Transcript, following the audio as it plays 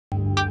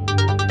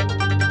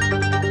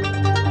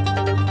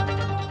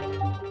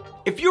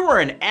If you were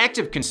an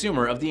active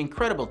consumer of the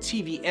incredible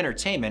TV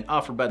entertainment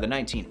offered by the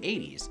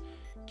 1980s,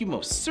 you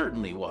most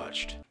certainly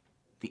watched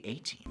the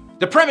A-Team.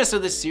 The premise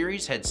of this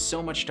series had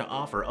so much to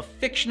offer: a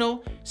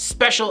fictional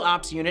special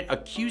ops unit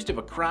accused of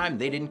a crime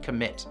they didn't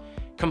commit,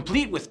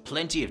 complete with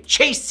plenty of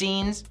chase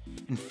scenes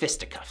and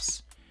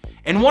fisticuffs.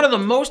 And one of the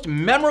most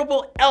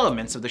memorable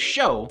elements of the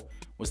show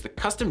was the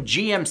custom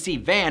GMC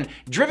van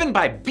driven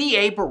by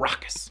BA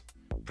Baracus,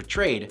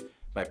 portrayed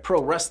by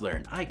pro wrestler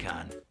and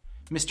icon,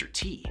 Mr.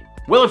 T.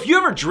 Well, if you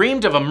ever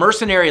dreamed of a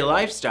mercenary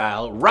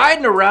lifestyle,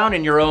 riding around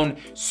in your own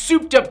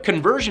souped up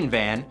conversion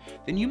van,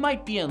 then you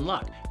might be in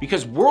luck,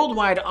 because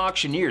Worldwide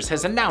Auctioneers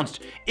has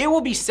announced it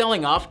will be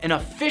selling off an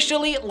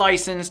officially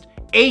licensed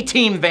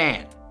A-Team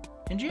van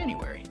in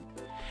January.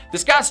 The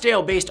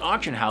Scottsdale-based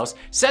auction house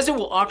says it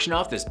will auction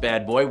off this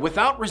bad boy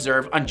without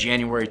reserve on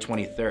January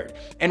 23rd.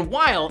 And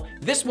while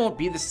this won't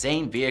be the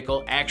same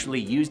vehicle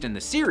actually used in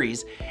the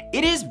series,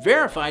 it is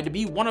verified to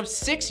be one of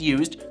 6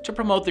 used to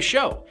promote the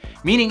show,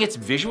 meaning it's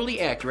visually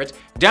accurate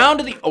down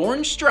to the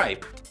orange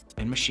stripe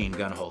and machine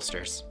gun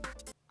holsters.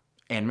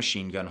 And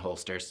machine gun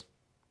holsters.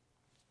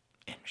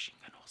 And machine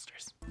gun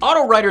holsters.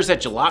 Auto writers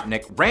at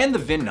Jalopnik ran the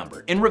VIN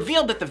number and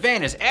revealed that the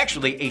van is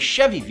actually a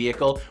Chevy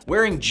vehicle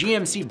wearing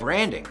GMC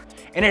branding,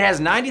 and it has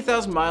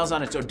 90,000 miles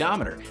on its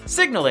odometer,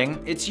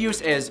 signaling its use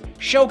as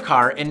show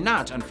car and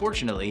not,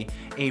 unfortunately,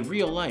 a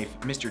real-life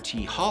Mr.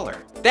 T hauler.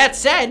 That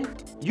said,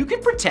 you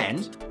can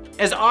pretend.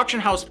 As auction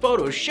house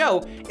photos show,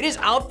 it is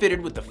outfitted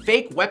with the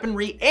fake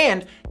weaponry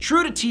and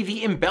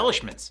true-to-TV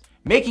embellishments,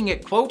 making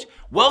it, quote,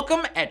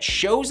 welcome at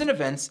shows and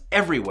events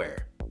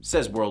everywhere,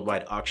 says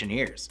Worldwide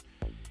Auctioneers.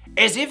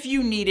 As if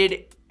you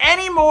needed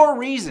any more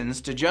reasons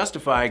to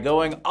justify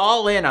going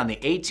all in on the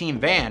A-Team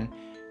van,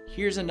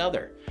 here's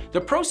another.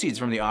 The proceeds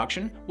from the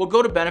auction will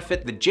go to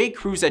benefit the J.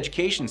 Cruz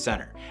Education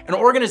Center, an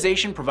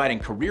organization providing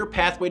career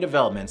pathway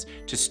developments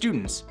to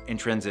students and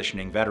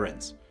transitioning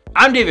veterans.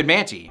 I'm David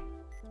Manti.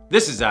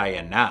 This is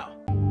IEN Now.